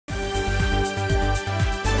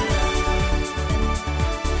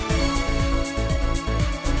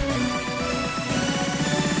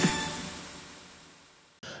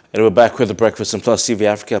And we're back with the Breakfast and Plus TV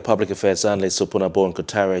Africa Public Affairs Analyst Opunabo Inko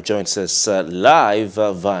Tariah joins us live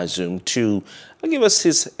via Zoom to give us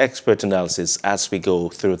his expert analysis as we go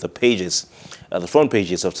through the pages, the front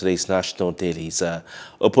pages of today's national dailies.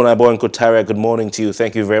 Opunabo Inko Tariah, good morning to you.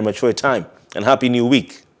 Thank you very much for your time and Happy New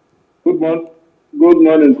Week. Good morning. Good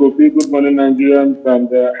morning, Kofi. Good morning, Nigerians, and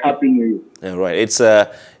Happy New Year. All right, it's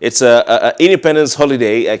a Independence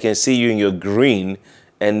holiday. I can see you in your green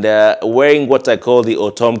and wearing what I call the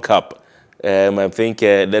autumn cap. I think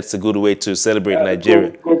that's a good way to celebrate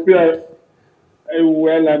Nigeria. Kofi,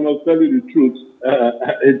 well, I must tell you the truth.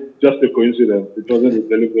 It's just a coincidence. It wasn't a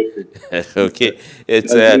deliberate thing. Okay,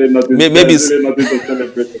 it's really nothing to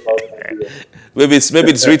celebrate about Nigeria. Maybe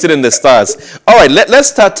it's written in the stars. All right, let's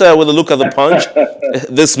start with a look at the Punch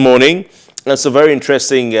this morning. Some very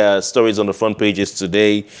interesting stories on the front pages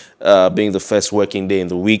today, being the first working day in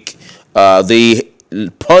the week. The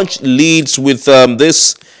Punch leads with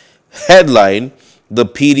this headline, the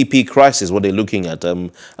PDP crisis, what they're looking at. I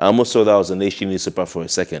almost thought that was a nation newspaper for a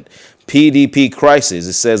second. PDP crisis,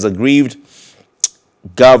 it says aggrieved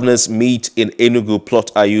governors meet in Enugu,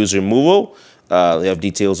 plot Ayu's removal. They have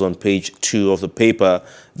details on page 2 of the paper.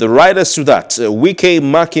 The writers to that, Wike,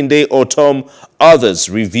 Makinde, Otom, others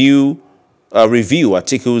review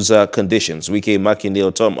Atiku's conditions. Wike, Makinde,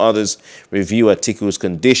 Otom, others review Atiku's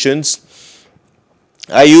conditions.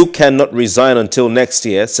 Ayu cannot resign until next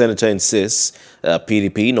year, Senator insists.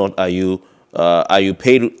 PDP, not Ayu. Ayu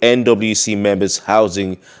paid NWC members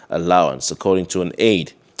housing allowance, according to an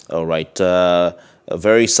aide. All right.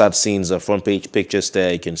 Very sad scenes, front page pictures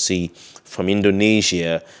there. You can see from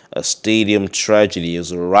Indonesia, a stadium tragedy. It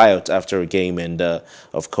was a riot after a game, and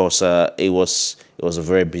of course, it was a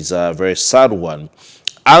very bizarre, very sad one.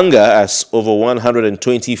 Anger as over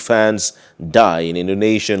 120 fans die in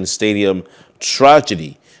Indonesian stadium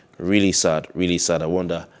tragedy. Really sad, really sad. I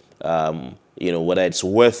wonder, whether it's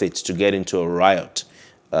worth it to get into a riot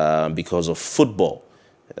because of football.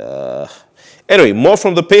 Anyway, more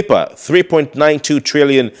from the paper. 3.92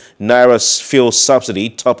 trillion naira fuel subsidy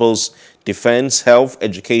topples defense, health,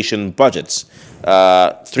 education budgets.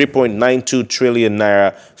 3.92 trillion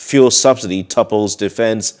naira fuel subsidy topples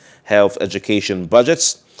defense, health, education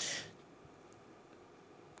budgets.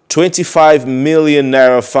 25 million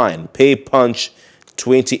naira fine. Pay Punch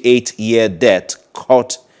 28-year debt.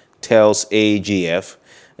 Court tells AGF.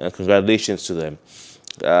 Congratulations to them.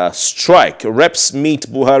 Strike. Reps meet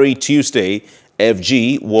Buhari Tuesday.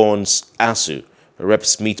 FG warns ASU.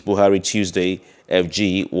 Reps meet Buhari Tuesday.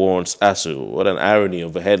 FG warns ASU. What an irony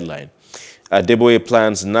of a headline. Adeboye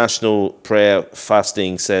plans national prayer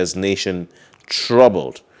fasting, says nation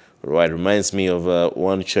troubled. Right, reminds me of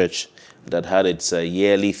one church that had its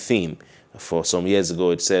yearly theme for some years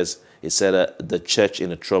ago. It said the church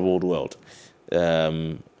in a troubled world,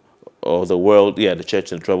 or the world, the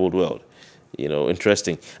church in a troubled world.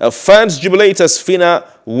 Interesting. Fans jubilate as FINA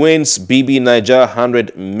wins BB Niger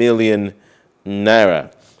 100 million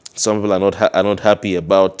naira. Some people are not happy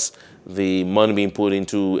about the money being put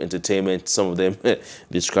into entertainment. Some of them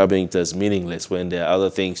describing it as meaningless when there are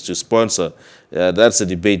other things to sponsor. That's a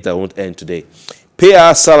debate that won't end today. Pay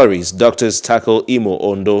our salaries, doctors tackle Imo,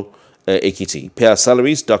 Ondo, Ekiti. Pay our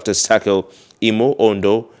salaries, doctors tackle Imo,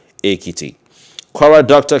 Ondo, Ekiti. Kwara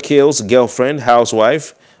doctor kills girlfriend,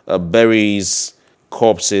 housewife, buries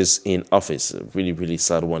corpses in office. A really, really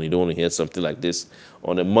sad one. You don't want to hear something like this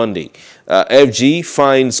on a Monday. FG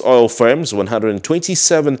finds oil firms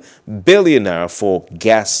 127 billion naira for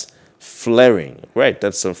gas flaring. Right,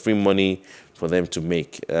 that's some free money for them to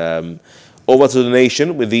make. Over to the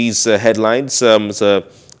Nation with these headlines. It's a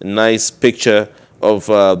nice picture of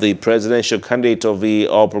the presidential candidate of the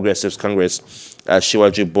All Progressives Congress,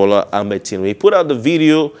 Shiwaju Bola Ahmed Tinubu. He put out the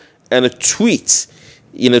video and a tweet.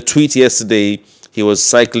 In a tweet yesterday, he was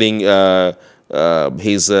cycling he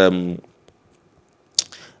was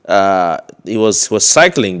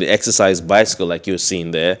cycling the exercise bicycle like you're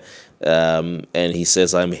seeing there, and he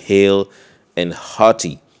says, "I'm hale and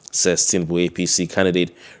hearty," says Tinubu, APC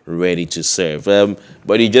candidate ready to serve.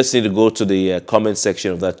 But you just need to go to the comment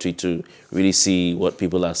section of that tweet to really see what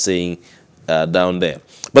people are saying down there.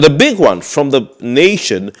 But the big one from the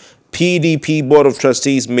Nation, PDP Board of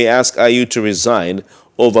Trustees may ask Ayu to resign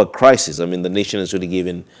over crisis. I mean, the Nation has really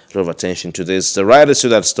given a lot of attention to this. The writers to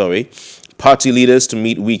that story, party leaders to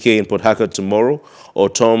meet Wike in Port Harcourt tomorrow,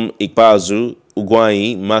 Otom, Ikpeazu,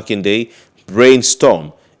 Ugwuanyi, Makinde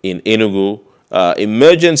brainstorm in Enugu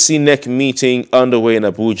Emergency NEC meeting underway in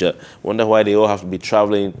Abuja. Wonder why they all have to be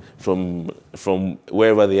traveling from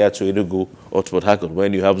wherever they are to Enugu or to Port Harcourt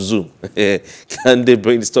when you have Zoom. Can they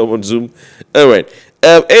brainstorm on Zoom? All right.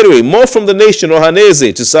 Anyway, more from the nation.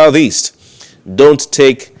 Ohaneze to Southeast. Don't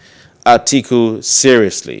take Atiku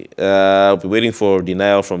seriously. I'll be waiting for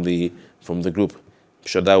denial from the group. I'm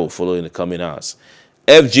sure that will follow in the coming hours.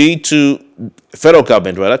 FG to federal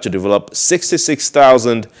government, rather, to develop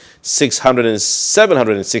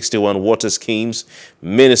 66,761 water schemes.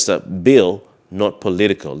 Minister, bill, not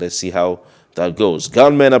political. Let's see how that goes.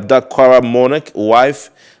 Gunmen abduct Kwara monarch, wife,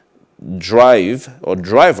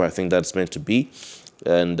 driver, I think that's meant to be.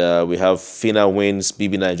 And we have Fina wins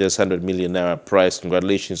BB Nigeria's 100 million naira prize.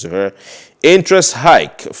 Congratulations to her. Interest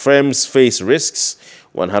hike. Firms face risks.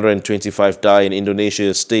 125 die in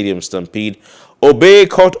Indonesia's stadium stampede. Obey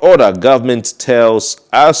court order. Government tells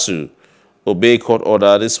ASU. Obey court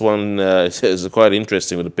order. This one is quite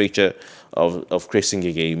interesting with a picture of Chris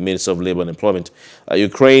Ngige, Minister of Labor and Employment.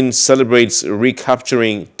 Ukraine celebrates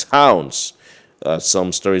recapturing towns.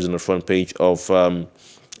 Some stories on the front page of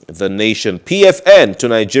the nation. PFN to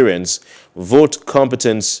Nigerians. Vote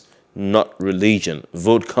competence, not religion.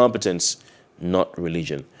 Vote competence, not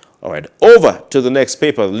religion. All right, over to the next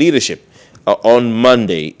paper, Leadership. On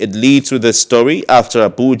Monday, it leads with the story after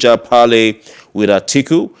Abuja parley with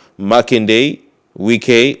Atiku, Makinde,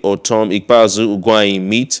 Wike, or Tom Ikpeazu Ugwuanyi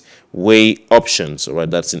meet, weigh options. All right,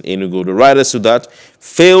 that's in Enugu. The writers to that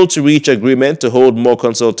failed to reach agreement to hold more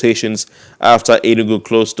consultations after Enugu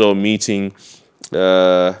closed-door meeting.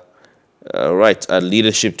 Right, at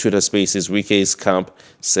Leadership Twitter Spaces, Wike's camp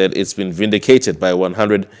said it's been vindicated by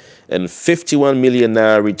 151 million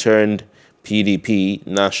naira returned PDP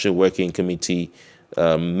National Working Committee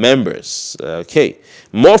members. Okay,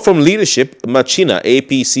 more from Leadership. Machina,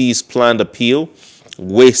 APC's planned appeal,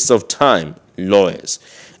 waste of time, lawyers.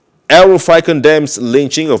 El Rufai condemns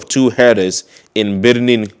lynching of 2 herders in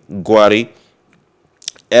Birnin Gwari.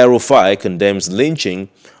 El Rufai condemns lynching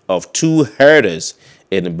of 2 herders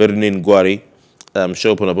in Birnin Gwari. I'm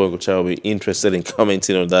sure Opunabo Inko Tariah will be interested in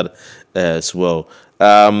commenting on that as well.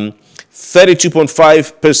 32.5%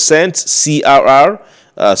 CRR.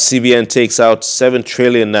 CBN takes out 7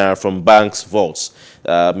 trillion naira from banks' vaults.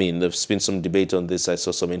 I mean, there's been some debate on this. I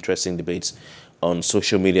saw some interesting debates on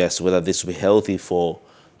social media as to whether this will be healthy for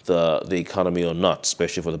the economy or not,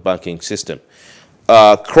 especially for the banking system.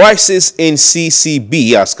 Crisis in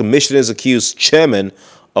CCB as commissioners accuse chairman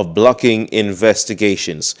of blocking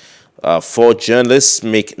investigations. 4 journalists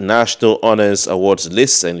make National Honors Awards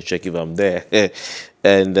lists, and check if I'm there.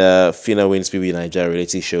 And Fina wins BB Nigeria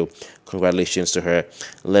reality show. Congratulations to her.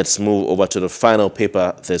 Let's move over to the final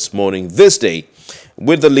paper this morning, this day,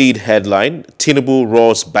 with the lead headline, Tinubu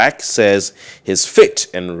roars back, says he's fit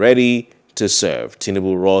and ready to serve.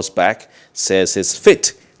 Tinubu roars back, says he's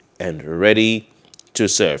fit and ready to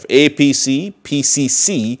serve. APC,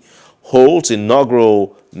 PCC holds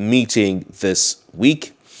inaugural meeting this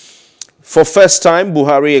week. For first time,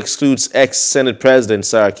 Buhari excludes ex-Senate President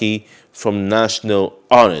Saraki from national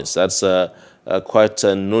honors. That's quite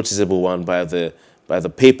a noticeable one by the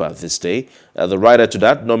paper this day. The writer to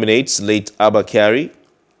that nominates late Abba Kyari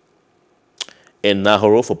and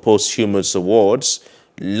Nahoro for posthumous awards.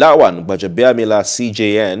 Lawan Bajabiamila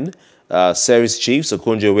CJN, Service Chiefs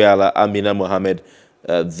Okonjo Iweala, Amina Mohammed,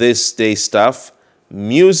 this day staff,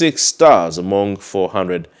 music stars among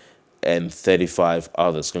 435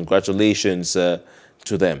 others. Congratulations to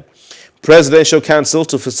them. Presidential Council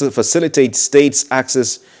to facilitate states'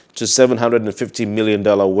 access to $750 million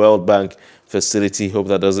World Bank facility. Hope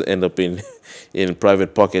that doesn't end up in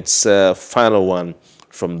private pockets. Final one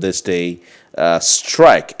from this day.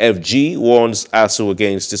 Strike. FG warns ASU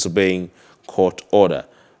against disobeying court order.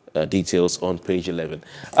 Details on page 11.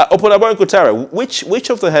 Opunabo Inko Tariah, which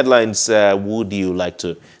of the headlines would you like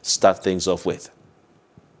to start things off with?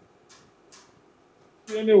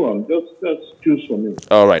 Anyone, just choose for me.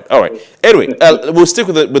 All right. Anyway, we'll stick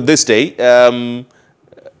with this day.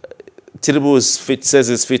 Tinubu says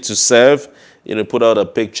he's fit to serve. You know, put out a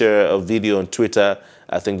picture, a video on Twitter.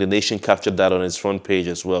 I think the nation captured that on its front page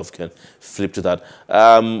as well. If you can flip to that.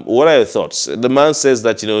 What are your thoughts? The man says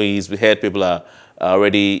that, you know, he's heard people are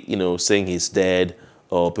already, you know, saying he's dead,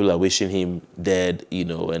 or people are wishing him dead, you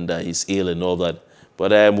know, and that he's ill and all that.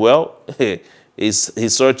 But well, he's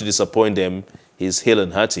sorry to disappoint them. He's hale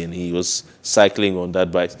and hearty, and he was cycling on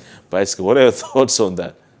that bicycle. What are your thoughts on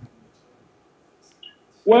that?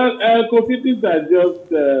 Well, Kofi, these are just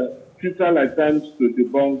futile attempts to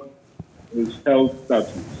debunk his health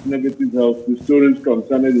status, negative health, the stories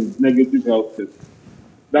concerning his negative health status.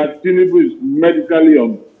 That Tinubu is medically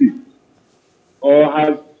unfit. or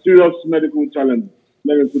has serious medical challenges.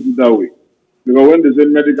 Let me put it that way. Because when they say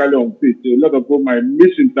medically unfit, a lot of people might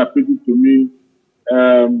misinterpret it to mean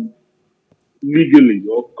legally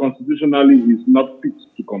or constitutionally is not fit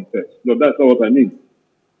to contest. So that's not what I mean.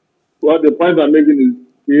 Well, the point I'm making is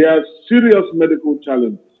he has serious medical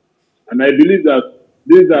challenges. And I believe that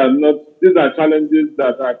these are challenges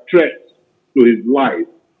that are threats to his life.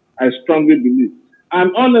 I strongly believe.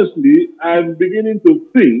 And honestly, I'm beginning to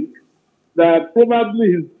think that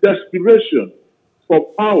probably his desperation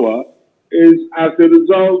for power is as a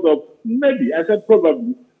result of, maybe, I said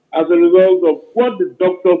probably, as a result of what the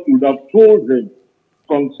doctor would have told him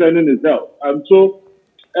concerning his health. And so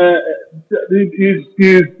he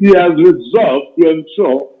has resolved to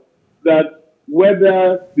ensure that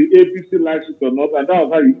whether the APC likes it or not, and that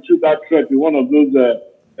was how he issued that threat in one of those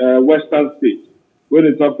Western states, when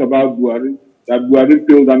he talked about Buhari, that Buhari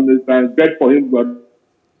failed and begged for him to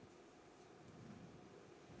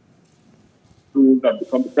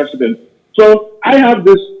become the president. So I have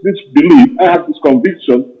this belief, I have this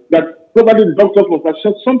conviction that probably the doctor must have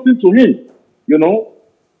said something to him,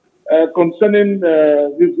 concerning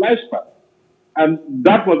his lifestyle. And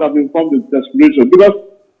that must have informed his desperation. Because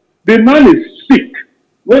the man is sick.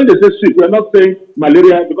 When they say sick, we're not saying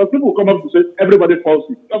malaria, because people come up to say everybody falls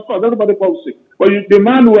sick. Of course, everybody falls sick. But the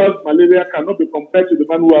man who has malaria cannot be compared to the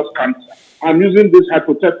man who has cancer. I'm using this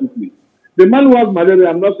hypothetically. The man who has malaria,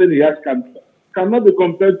 I'm not saying he has cancer, cannot be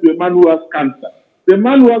compared to a man who has cancer. The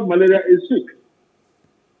man who has malaria is sick.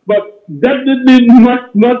 But definitely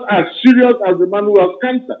not as serious as the man who has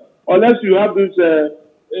cancer, unless you have this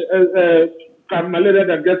malaria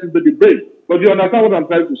that gets into the brain. But you understand what I'm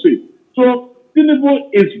trying to say. So Tinubu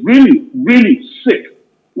is really, really sick.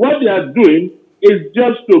 What they are doing is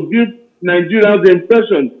just to give Nigerians the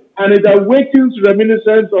impression, and it awakens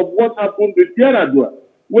reminiscence of what happened with Yar'Adua,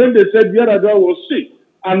 when they said Yar'Adua was sick.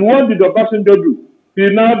 And what did Obasanjo do? They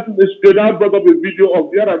now brought up a video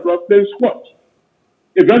of Yar'Adua playing squat.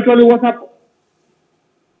 Eventually, what happened?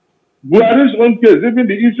 Buhari's own case, even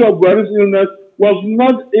the issue of Buhari's illness, was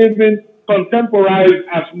not even contemporized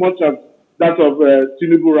as much as that of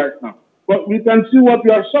Tinubu right now. But we can see what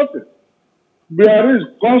we are suffering. Buhari is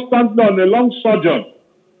constantly on a long sojourn.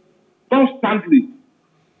 Constantly.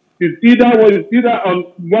 He's either on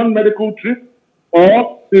one medical trip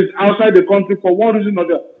or he's outside the country for one reason or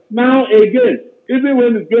the other. Now, again, even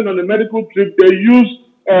when he's going on a medical trip, they use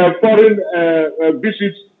foreign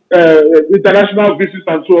visits, international visits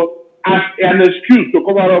and so on, as an excuse to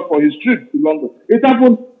cover up for his trip to London. It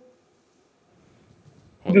happened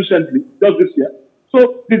recently, just this year.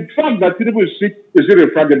 So the fact that Tinubu is sick is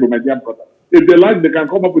irrefragable, my dear brother. If they like, they can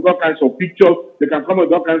come up with all kinds of pictures, they can come up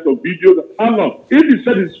with all kinds of videos. How long? If he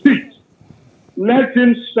said he's fit, let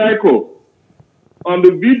him cycle on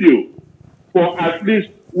the video for at least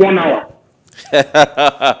 1 hour.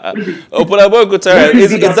 Opunabo Inko Tariah,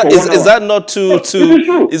 is that not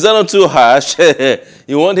too harsh?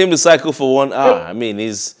 You want him to cycle for 1 hour? I mean,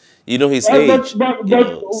 his age,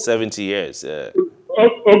 70 years. Yeah.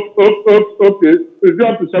 Okay, is it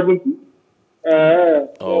up to 70?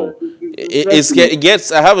 It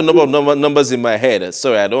gets. I have a number of numbers in my head.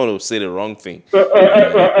 Sorry, I don't want to say the wrong thing. 70.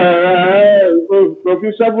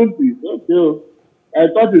 Okay, I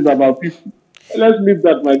thought it's about 50. Let's leave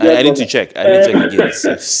that, my dear. I need to check. Again.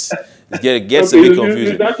 It gets a bit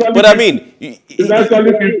confusing. But I mean, it's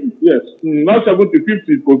actually 50. Yes, not 70,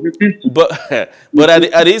 50. It could be 50. But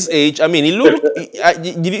at his age, I mean, he looked.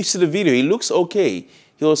 Did you see the video? He looks okay.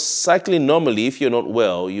 He was cycling normally. If you're not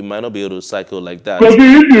well, you might not be able to cycle like that.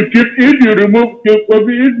 Kofi, if you remove a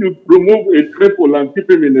cripple and keep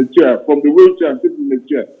him in a chair from the wheelchair and keep him in a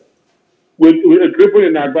chair with a cripple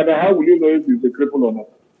in Agbada, how will you know if he's a cripple or not?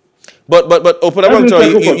 But Opunabo Inko,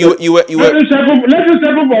 you were. Let him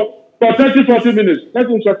cycle for 30, 40 minutes. Let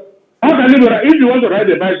him cycle. How can you do that? If you want to ride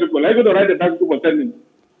a bicycle, are you going to ride a bicycle for 10 minutes?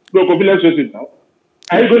 No, Kofi, let's face it now.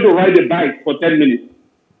 Are you going to ride a bike for 10 minutes?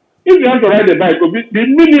 If you have to ride a bike, the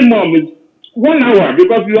minimum is 1 hour,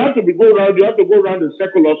 because you have to go around a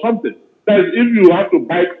circle or something. That is, if you have to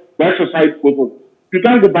bike for exercise purpose, you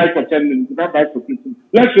can't go bike for 10 minutes. You can't bike for 15 minutes.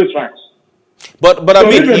 Let's just facts. But I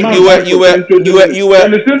mean, you were.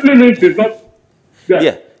 And it simply means it's not.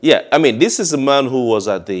 Yeah. I mean, this is a man who was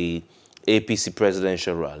at the APC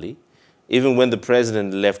presidential rally. Even when the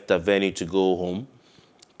president left the venue to go home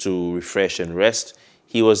to refresh and rest,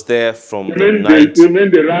 he was there from the night. You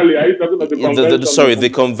mean the rally? Are you talking about the convention? Sorry, the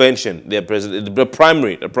convention. The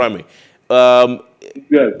primary.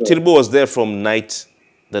 Tinubu was there from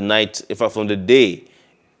from the day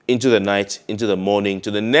into the night, into the morning,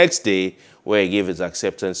 to the next day, where he gave his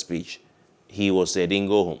acceptance speech he was there, didn't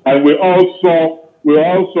go home. And we all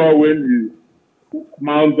saw when he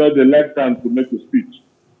mounted the lectern to make a speech.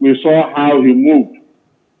 We saw how he moved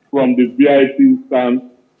from the VIP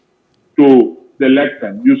stand to the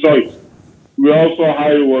lectern. You saw it. We all saw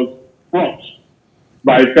how he was fought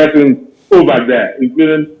by persons over there,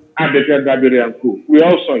 including Abeke Dabiri and Co. We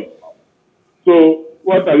all saw it. So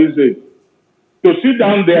what are we saying? To sit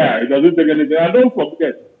down there, it doesn't take anything. And don't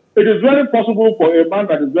forget, it is very possible for a man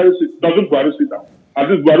that is very sick, doesn't Buhari sit down. At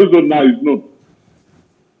least Buhari zone now is known.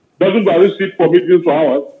 Doesn't Buhari sit for meetings for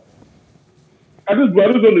hours? At least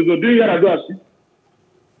Buhari zone is known. Do you hear Ado sick?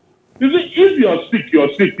 You see, if you're sick,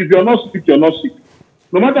 you're sick. If you're not sick, you're not sick.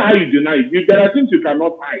 No matter how you deny it, there are things you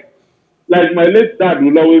cannot hide. Like my late dad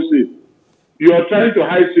will always say, you are trying to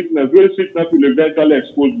hide sickness, where sickness will eventually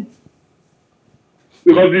expose you.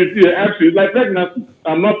 Because you actually, it's like pregnancy.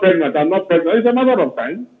 I'm not pregnant. It's a matter of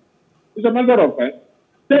time.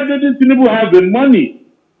 Definitely, Tinubu has the money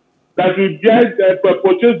that will get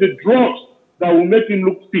purchase the drugs that will make him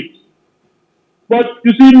look fit. But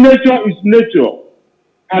you see, nature is nature.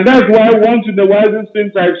 And that's why once in a while these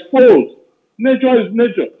things are exposed. Nature is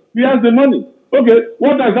nature. He has the money. Okay,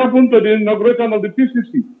 what has happened to the inauguration of the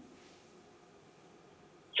PCC?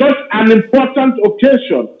 Such an important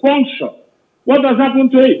occasion, function. What has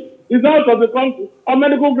happened to it? It's out of the country on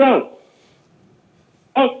medical grounds.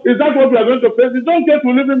 Is that what we are going to face? It don't get to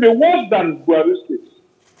even be worse than Buhari's case.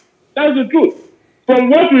 That's the truth. From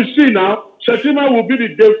what we see now, Shetima will be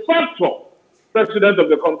the de facto president of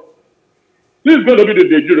the country. This is going to be the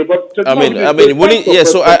de jure, but Shetima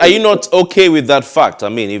so are you not okay with that fact? I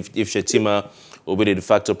mean, if Shetima will be the de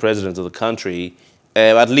facto president of the country,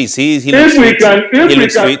 at least he looks fit.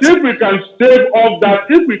 If we can stave off that,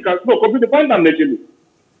 Kofi, the point I'm making is,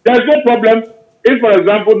 there's no problem if, for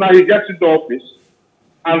example, now he gets into office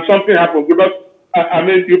and something happens, because,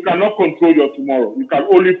 you cannot control your tomorrow. You can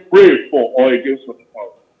only pray for or against your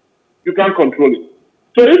tomorrow. You can't control it.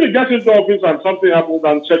 So if he gets into office and something happens,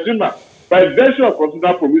 and Shetima, by virtue of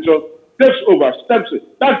constitutional provision, takes over, steps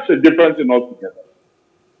it, that's a different thing altogether.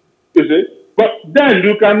 You see? But then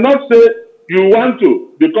you cannot say you want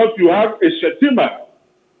to, because you have a Shetima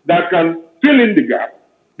that can fill in the gap.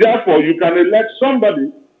 Therefore, you can elect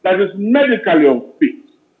somebody that is medically unfit.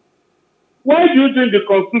 Why do you think the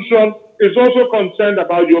Constitution is also concerned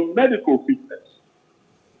about your medical fitness?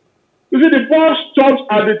 You see, the boss stops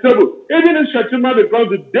at the table. Even if Shetima becomes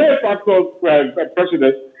the de facto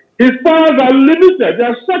president, his powers are limited. They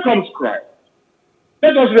are circumscribed.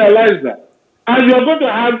 Let us realize that. And you're going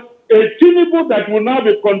to have a Tinubu that will now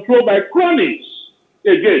be controlled by cronies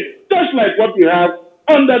again, just like what we have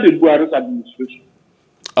under the Buhari's administration.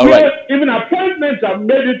 All right. Even appointments are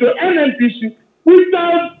made into NNPC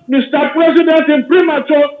without Mr. President in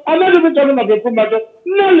premature, I'm not even talking about the premature,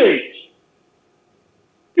 knowledge.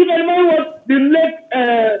 You can remember what the late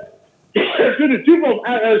chief of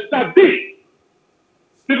staff did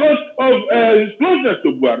because of his closeness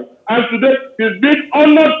to Buhari. And today, he's being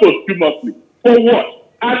honored posthumously. For what?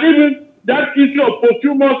 And even that issue of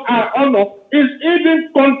posthumous honor is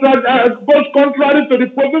even goes contrary to the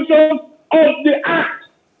provisions of the Act.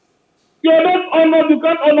 You're not honored, you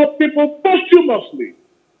can't honor people posthumously.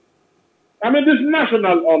 This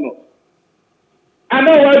national honor. And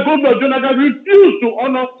now why Governor Jonathan refused to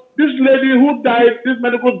honor this lady who died, this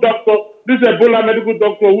medical doctor, this Ebola medical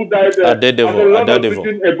doctor who died Ebola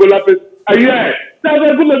patient. Yes, that's why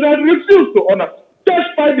Governor Jonathan refused to honor,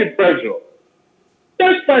 despite the pressure.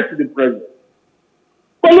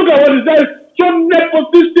 But look at what he says, so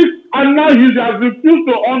nepotistic, and now he has refused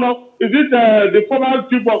to honor, is it the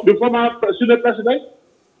former Senate president?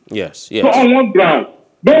 Yes. So on one ground.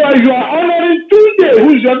 But you are honoring Tunde, who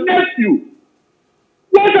is your nephew.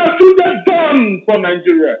 What has Tunde done for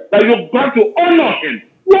Nigeria that you've got to honor him?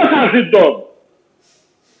 What has he done?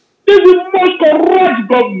 This is the most corrupt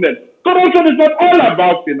government. Corruption is not all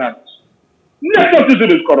about finance. Nepotism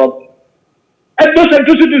is corruption.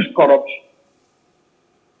 Ethnocentricity is corruption.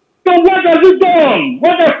 So what has he done?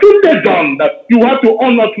 What has Tunde done that you have to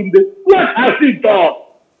honor Tunde? What has he done?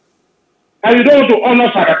 And you don't want to honor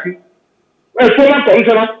Saraki, a former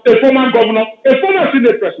commissioner, a former governor, a former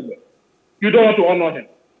Senate president. You don't want to honor him.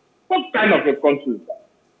 What kind of a country is that?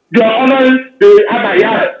 You are honoring the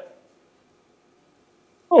Abayar.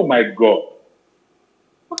 Oh my God.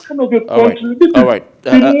 What kind of a country? All right.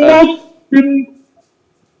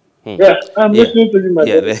 I'm listening to you, my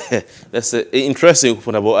brother. That's interesting,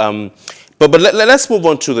 Opunabo. But let's move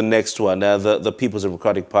on to the next one. The People's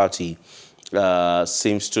Democratic Party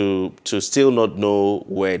seems to still not know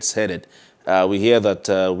where it's headed. We hear that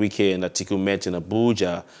Wike and Atiku met in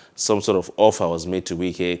Abuja. Some sort of offer was made to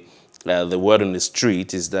Wike. the word on the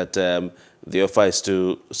street is that the offer is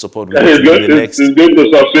to support Wike It's to be the next. going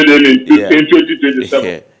to succeed him Yeah. in 2027.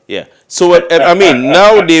 Yeah, yeah. So I mean,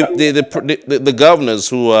 now the governors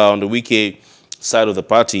who are on the Wike side of the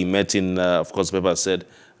party met in, of course, Pepper said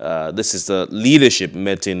this is the leadership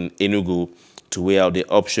met in Enugu to weigh out the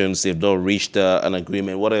options. They've not reached an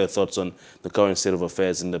agreement. What are your thoughts on the current state of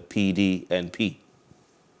affairs in the PDP?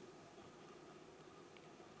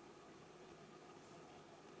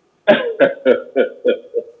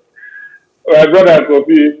 My brother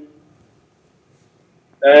Kofi,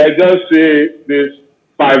 just say these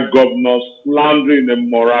 5 governors floundering in a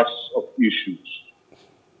morass of issues.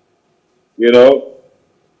 You know,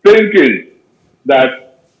 thinking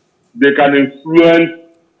that they can influence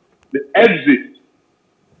the exit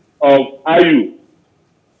of IU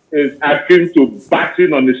is akin to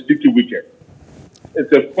batting on a sticky wicket.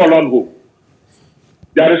 It's a fallen hope.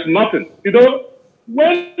 There is nothing. You know,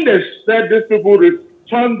 when they said these people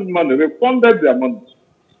refunded money, refunded their money,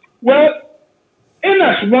 well, in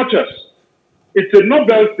as much as it's a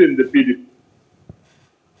novelty in the PDP,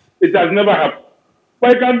 it has never happened.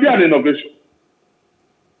 But it can be an innovation.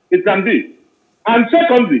 It can be. And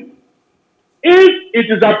secondly, if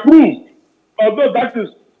it is approved, although that is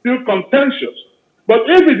still contentious, but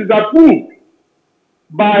if it is approved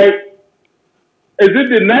by, is it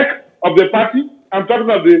the neck of the party? I'm talking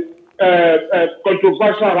about the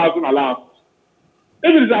controversial housing allowance.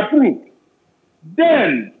 If it is approved,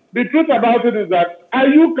 then the truth about it is that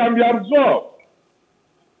IU can be absorbed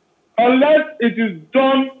unless it is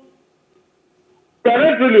done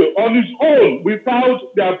peripherally on its own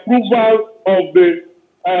without the approval of the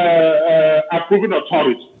approving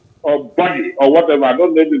authority or body or whatever. I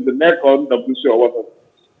don't know if it's the NEC or WC or whatever.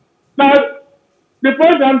 Now, the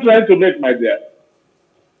point I'm trying to make, my dear,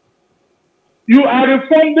 you are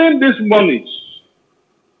refunding these monies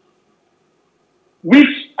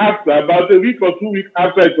weeks after, about a week or 2 weeks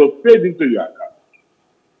after it was paid into your account.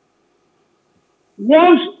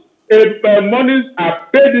 Once monies are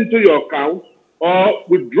paid into your account or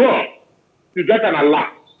withdrawn, you get an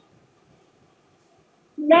alert.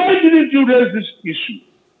 Why didn't you raise this issue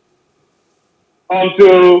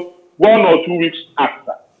until 1 or 2 weeks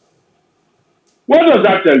after? What does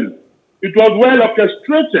that tell you? It was well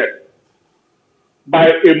orchestrated by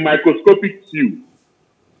a microscopic few.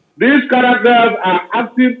 These characters are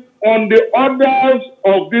acting on the orders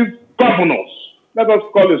of these governors. Let us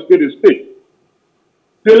call a spade a spade.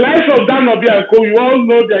 The likes of Danobi and Co, you all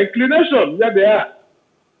know their inclination, where they are.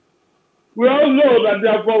 We all know that they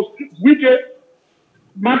are for Wike,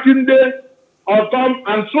 Makinde, Autumn,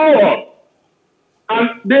 and so on. And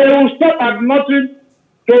they will stop at nothing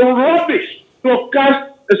to rubbish, to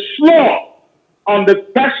cast a slur on the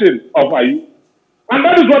person of IU. And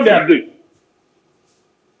that is what they are doing.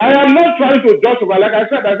 I am not trying to justify, like I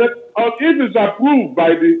said, if it's approved by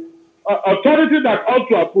the authority that ought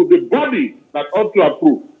to approve, the body that ought to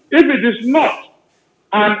approve. If it is not,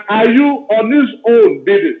 and IU on his own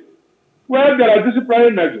did it, well, there are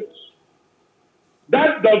disciplinary measures.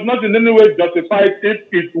 That does not in any way justify if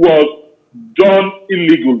it was done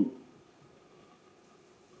illegally.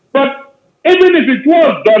 But even if it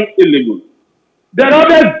was done illegally, there are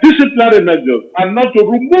other disciplinary measures, and not to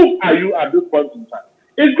remove IU at this point in time.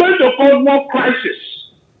 It's going to cause more crisis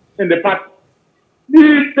in the party.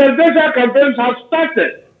 The presidential campaigns have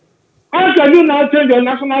started. How can you now change your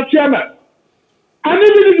national chairman? And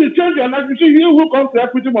even if you change your national chairman, you who comes to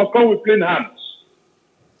equity must come with clean hands.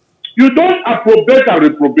 You don't approbate and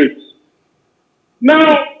reprobate.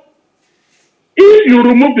 Now, if you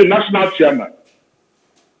remove the national chairman,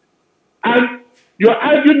 and your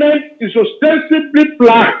argument is ostensibly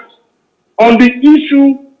planked on the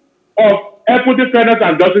issue of equity, fairness,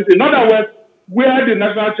 and justice, in other words, where the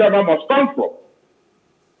national chairman must come from.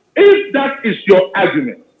 If that is your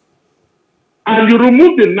argument, and you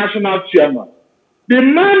remove the national chairman, the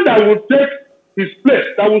man that will take his place,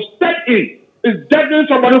 that will step in, is definitely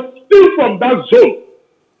somebody still from that zone.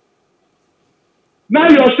 Now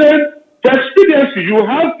you're saying, for expediency, you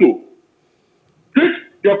have to tweak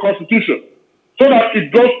your constitution so that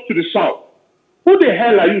it goes to the south. Who the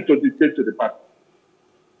hell are you to dictate to the party?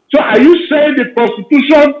 So are you saying the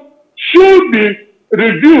constitution should be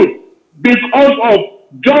reviewed because of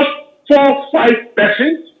just 4-5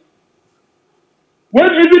 persons?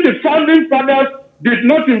 When even the founding fathers did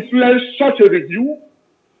not influence such a review?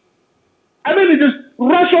 I mean, it is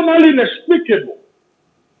rationally inexplicable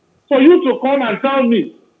for you to come and tell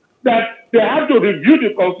me that they have to review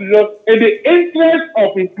the constitution in the interest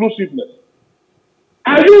of inclusiveness.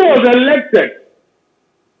 And you was elected,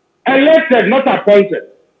 not appointed.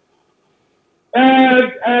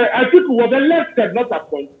 Atiku was elected, not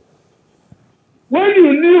appointed. When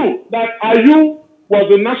you knew that Ayu was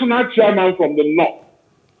the national chairman from the north,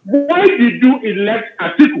 why did you elect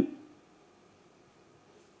Atiku?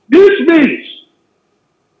 This means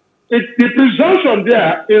the presumption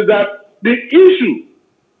there is that the issue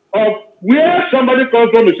of where somebody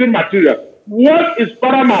comes from is immaterial. What is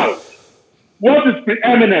paramount, what is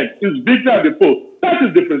preeminent is bigger at the post. That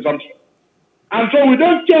is the presumption. And so we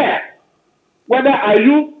don't care whether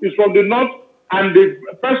Ayu is from the north and the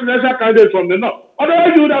presidential candidate is from the north.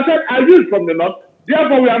 Otherwise, you would have said Ayu is from the north.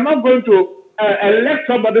 Therefore, we are not going to elect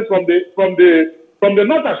somebody from the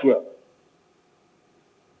north as well.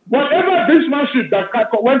 Whatever brinkmanship that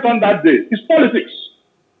went on that day is politics.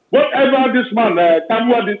 Whatever this man, it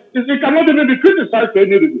cannot even be criticized for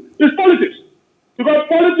any reason. It's politics. Because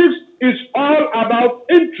politics is all about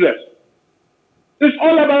interest. It's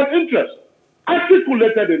all about interest.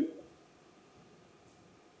 Articulated interest.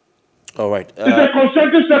 All right. It's a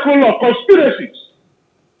concentric circle of conspiracies.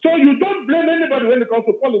 So you don't blame anybody when it comes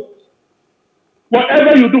to politics.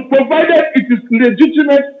 Whatever you do, provided it is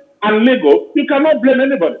legitimate and legal, you cannot blame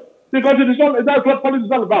anybody. Because that's what politics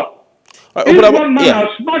is all about. If one man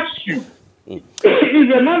outsmarts you,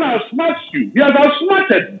 if a man outsmarts you, he has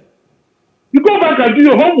outsmarted you. You go back and do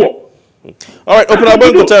your homework. All right,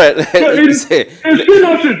 Opunabo Inko Tariah. So in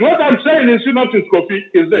synopsis, what I'm saying in synopsis, Kofi,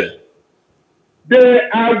 is this. They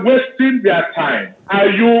are wasting their time,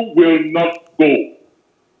 and you will not go.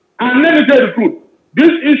 And let me tell you the truth.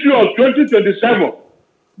 This issue of 2027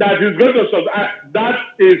 that is going to survive,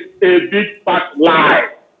 that is a big fat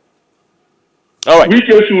lie. All right.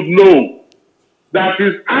 Wike should know that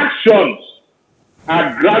his actions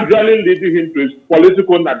are gradually leading him to his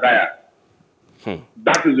political nadir.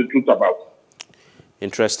 That is the truth about it.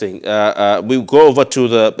 Interesting. We'll go over to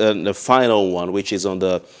the final one, which is on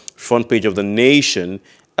the front page of The Nation.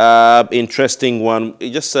 Interesting one.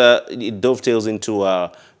 It dovetails into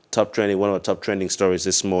our top trending, one of our top trending stories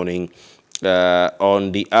this morning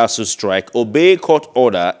on the ASU strike. Obey court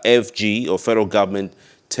order, FG, or federal government,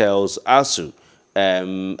 tells ASU.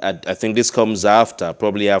 I think this comes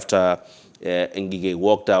probably after Ngige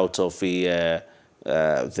walked out of the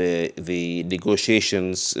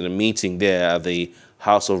negotiations in a meeting there at the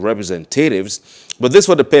House of Representatives. But this is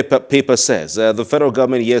what the paper says. The federal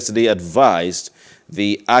government yesterday advised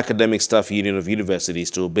the Academic Staff Union of Universities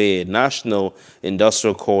to obey a National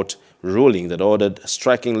Industrial Court ruling that ordered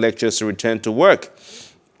striking lecturers to return to work.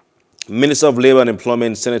 Minister of Labor and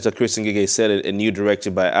Employment, Senator Chris Ngige, said a new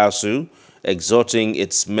directive by ASU exhorting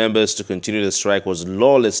its members to continue the strike was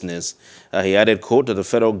lawlessness. He added, quote, that the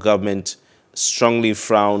federal government strongly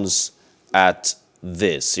frowns at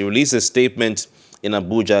this. He released a statement in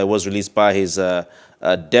Abuja. It was released by his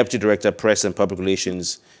Deputy Director, Press and Public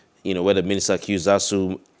Relations, where the minister accused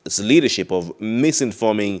ASU's leadership of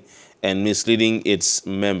misinforming and misleading its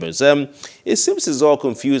members. It seems it's all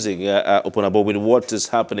confusing, Opunabo, with what is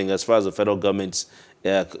happening as far as the federal government's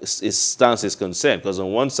stance is concerned. Because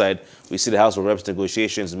on one side, we see the House of Reps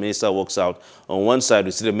negotiations, the minister walks out. On one side,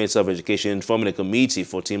 we see the Minister of Education forming a committee,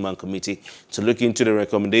 14-man committee, to look into the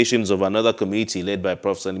recommendations of another committee led by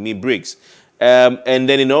Prof. Sanimi Briggs. And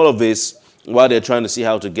then in all of this, while they're trying to see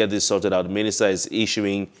how to get this sorted out, the minister is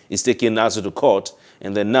taking ASU to court.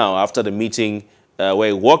 And then now, after the meeting where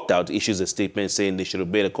he walked out, issues a statement saying they should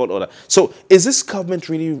obey the court order. So is this government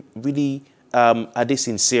really, are they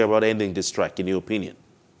sincere about ending this strike, in your opinion?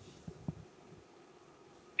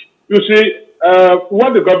 You see,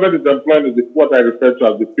 what the government is employing is what I refer to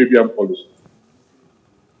as the Fabian policy.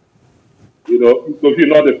 If you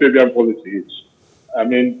know what the Fabian policy is, I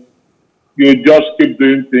mean, you just keep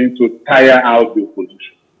doing things to tire out the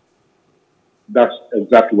opposition. That's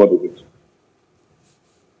exactly what it is.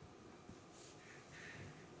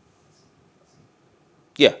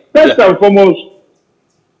 Yeah. First and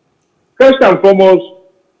foremost,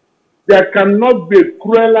 there cannot be a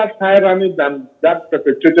crueler tyranny than that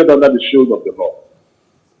perpetrated under the shield of the law.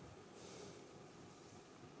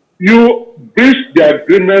 You breach the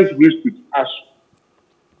agreements reached with ASU.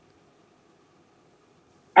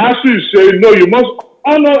 ASU is saying, no, you must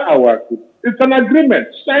honor our agreement. It's an agreement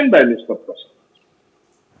signed by Mr. President.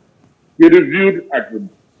 We reviewed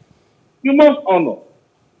agreement. You must honor.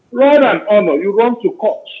 Rather than honor, you run to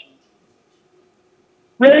court.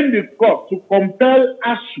 Frame the court to compel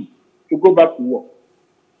ASU to go back to work.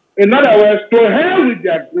 In other words, to hell with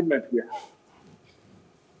the agreement we have.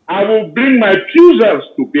 I will bring my accusers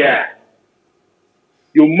to bear.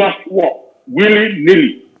 You must work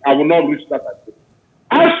willy-nilly. I will not reach that agreement.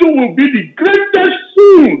 ASU will be the greatest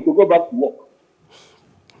fool to go back to work.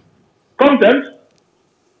 Content?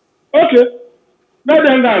 Okay. Let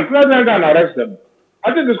them go and arrest them.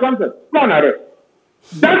 I think it's concept. Go and arrest.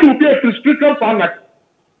 That will be a prescription for anarchy.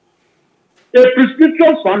 A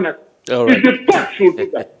prescription for anarchy. All right. If the court should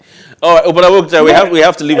do that. All right, Opunabo Inko Tariah, we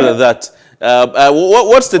have to leave it at that.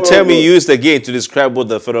 What's the term you used again to describe what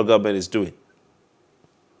the federal government is doing?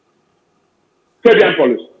 Fabian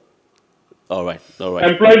policy. All right, all right.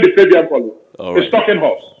 Employing the Fabian policy. All right. The stalking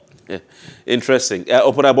horse. Yeah. Interesting.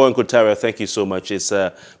 Opunabo Inko Tariah, thank you so much. It's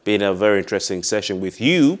been a very interesting session with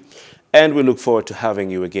you, and we look forward to having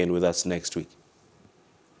you again with us next week.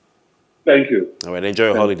 Thank you. All right, enjoy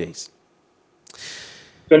your holidays.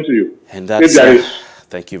 Same to you. And that's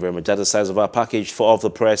thank you very much. That's the size of our package for Off the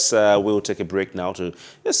Press. We'll take a break now to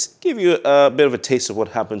just give you a bit of a taste of what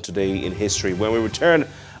happened today in history. When we return,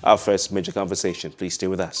 our first major conversation. Please stay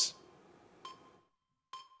with us.